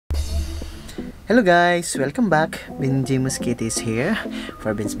Hello guys, welcome back. Benji Mosquito is here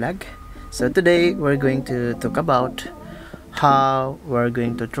for Ben's Blog. So today we're going to talk about how we're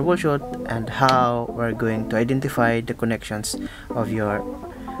going to troubleshoot and how we're going to identify the connections of your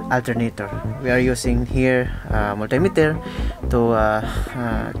alternator. We are using here a multimeter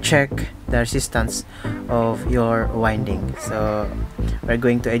to check the resistance of your winding. So we're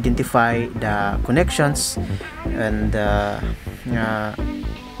going to identify the connections and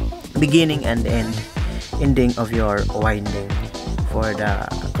beginning and ending of your winding for the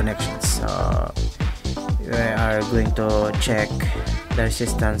connections. So we are going to check the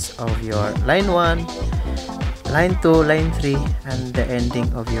resistance of your line 1, line 2, line 3, and the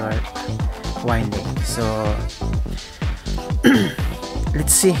ending of your winding. So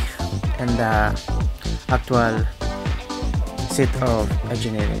let's see and the actual set of a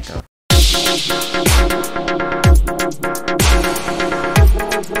generator.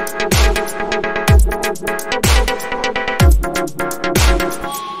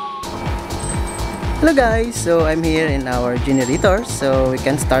 Hello guys, so I'm here in our generator, so we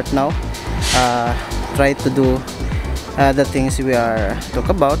can start now. Try to do the things we are talk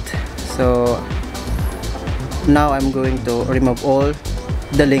about. So now I'm going to remove all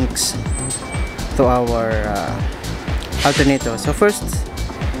the links to our alternator. So first,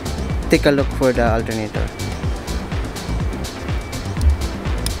 take a look for the alternator.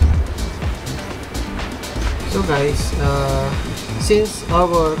 So guys, since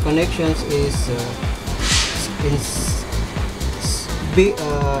our connections is in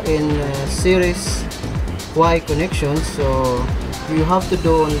series Y connection, so you have to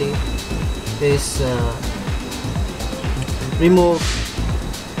do only is remove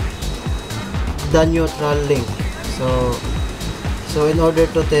the neutral link. So in order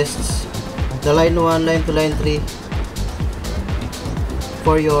to test the line 1, line 2, line 3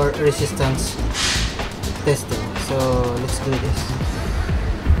 for your resistance testing. So let's do this.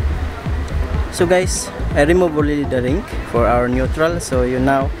 So guys, I remove already the link for our neutral, so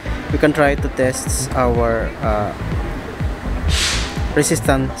now we can try to test our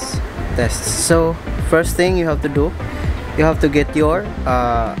resistance tests. So first thing you have to do, you have to get your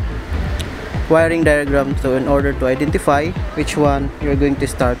wiring diagram in order to identify which one you're going to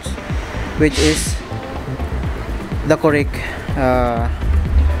start, which is the correct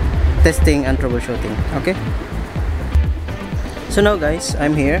testing and troubleshooting. Okay, so now guys,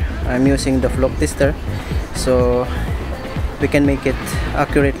 I'm here, I'm using the float tester so we can make it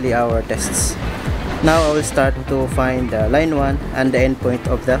accurately our tests. Now I will start to find the line 1 and the end point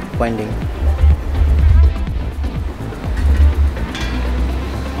of the winding.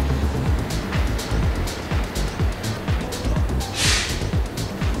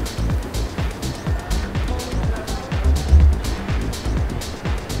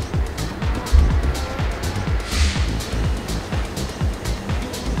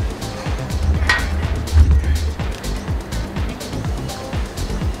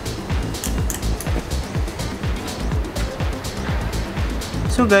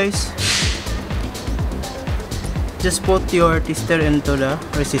 So guys, just put your tester into the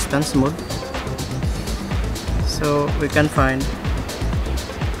resistance mode so we can find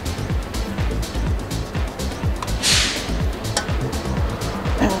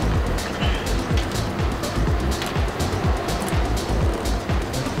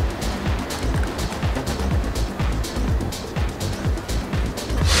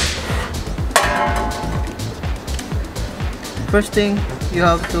first thing, you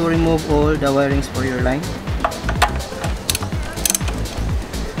have to remove all the wirings for your line.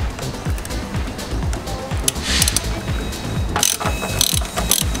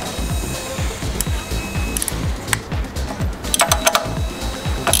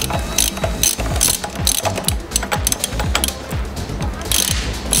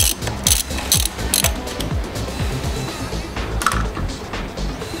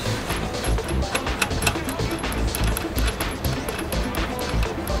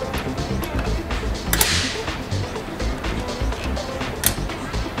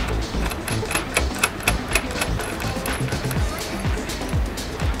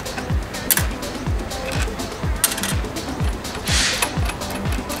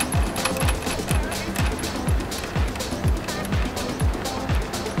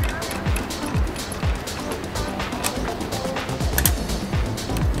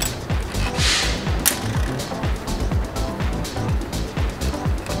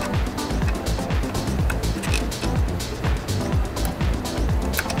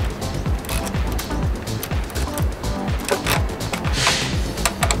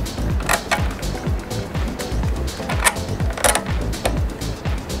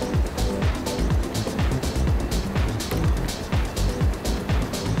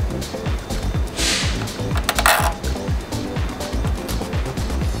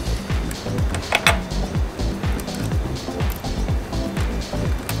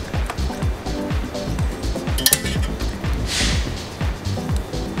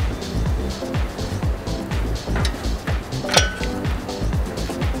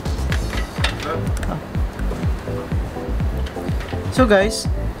 So guys,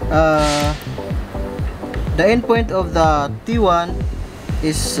 the endpoint of the T1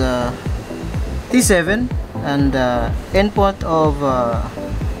 is T7, and the endpoint of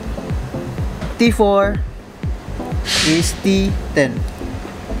T4 is T10.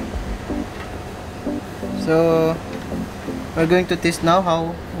 So we're going to test now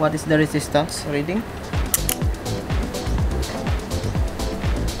what is the resistance reading.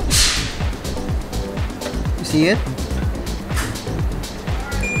 You see it?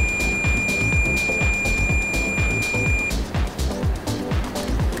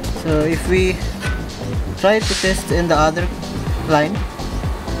 So if we try to test in the other line,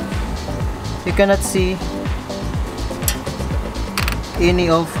 you cannot see any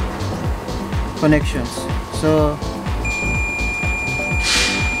of connections. So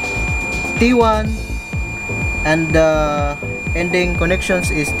T1 and the ending connections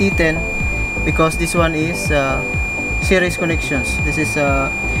is T10, because this one is series connections. This is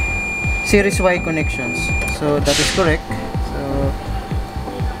series Y connections, so that is correct.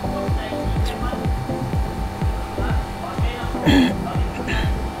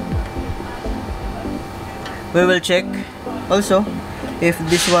 So we will check also if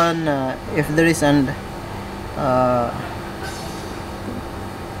this one if there is an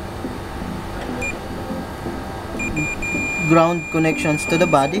ground connections to the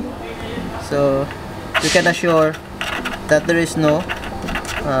body, so we can assure that there is no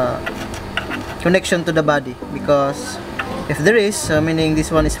connection to the body, because if there is, meaning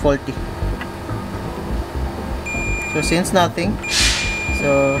this one is faulty. So since nothing,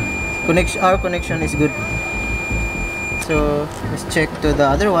 so our connection is good. So let's check to the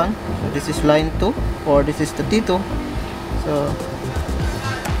other one. So this is line 2, or this is the T2. So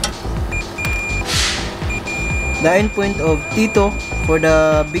the endpoint of T2 for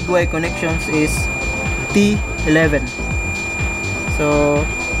the big Y connections is T11. So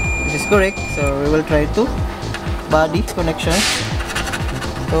this is correct. So we will try to body connections.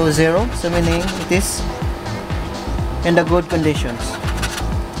 So 0, so meaning it is in the good conditions.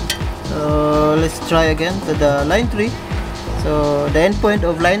 So let's try again to the line 3. So the endpoint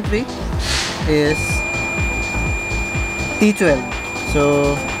of line 3 is T12.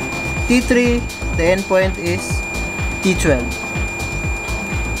 So T3, the endpoint is T12.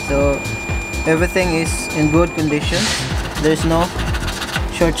 So everything is in good condition. There is no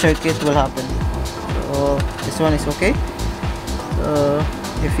short circuit will happen. So this one is okay. So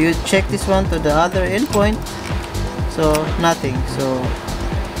if you check this one to the other endpoint, so nothing. So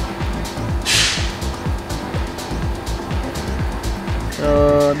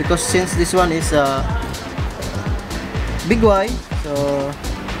because since this one is big Y, so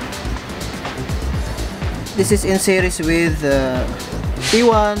this is in series with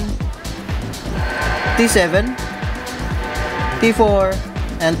T1, T7, T4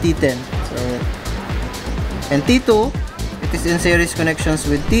 and T10. So and T2, it is in series connections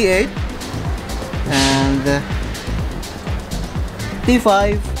with T8 and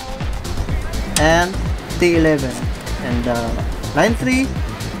T5 and T11, and line 3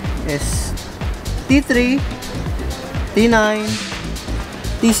 is T3, T9,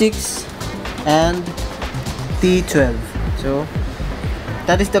 T6 and T12. So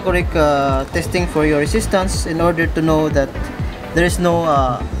that is the correct testing for your resistance, in order to know that there is no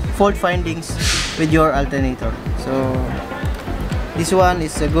fault findings with your alternator. So this one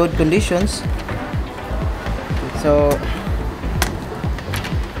is good conditions. So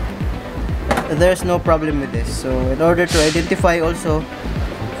there's no problem with this. So in order to identify also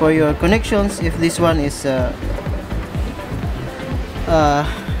for your connections, if this one is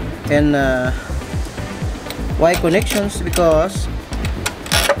in Y connections, because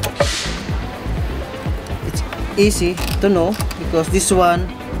it's easy to know, because this one,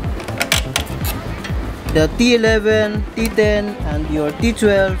 the T11, T10 and your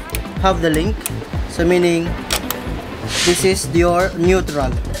T12 have the link, so meaning this is your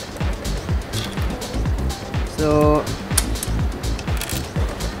neutral. So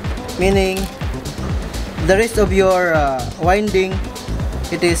meaning the rest of your winding,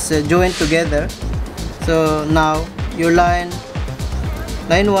 it is joined together. So now your line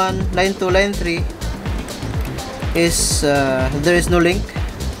 1, line 2, line 3 is there is no link.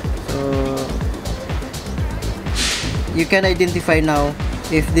 So you can identify now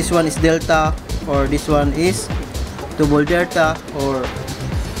if this one is delta, or this one is double delta, or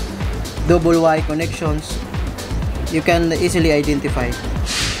double Y connections. You can easily identify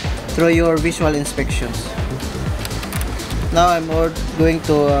through your visual inspections. Now I'm going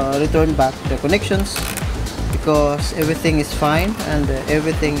to return back the connections, because everything is fine and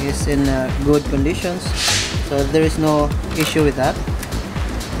everything is in good conditions, so there is no issue with that.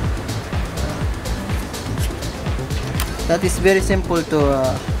 that is very simple to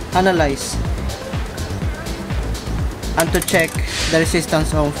analyze and to check the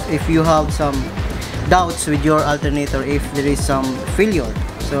resistance of if you have some doubts with your alternator, if there is some failure.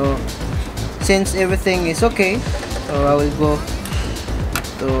 So since everything is okay, so I will go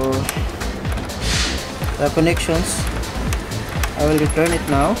to the connections. I will return it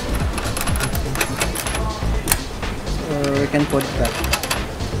now, so we can put it back.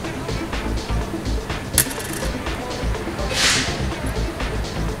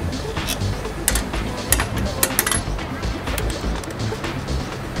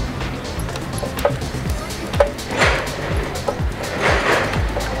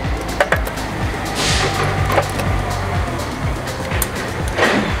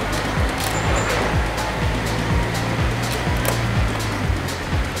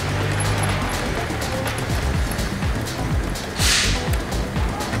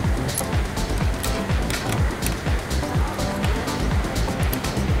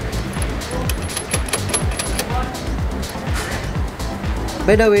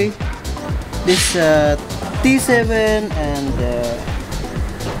 By the way, this T7 and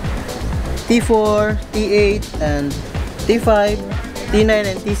T4, T8 and T5, T9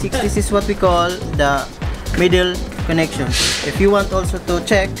 and T6, this is what we call the middle connections. If you want also to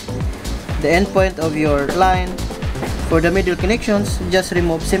check the endpoint of your line for the middle connections, just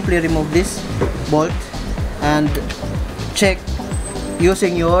simply remove this bolt and check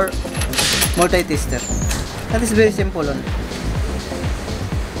using your multi-tester. That is very simple only.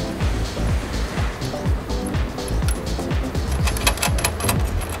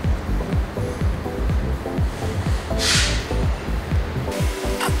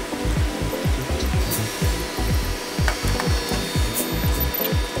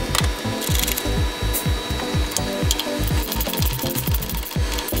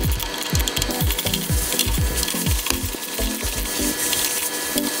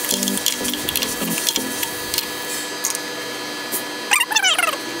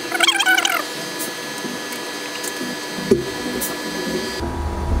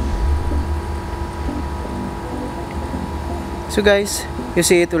 So guys, you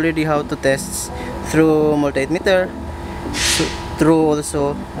see it already how to test through multimeter, through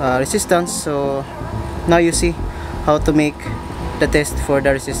also resistance. So now you see how to make the test for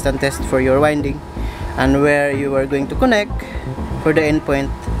the resistance test for your winding, and where you are going to connect for the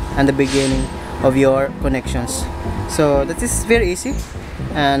endpoint and the beginning of your connections. So that is very easy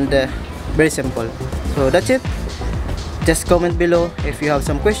and very simple. So that's it. Just comment below if you have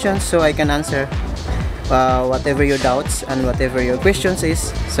some questions, so I can answer whatever your doubts and whatever your questions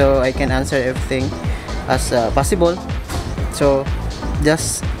is, so I can answer everything as possible. So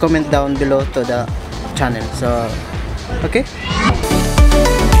just comment down below to the channel. So okay.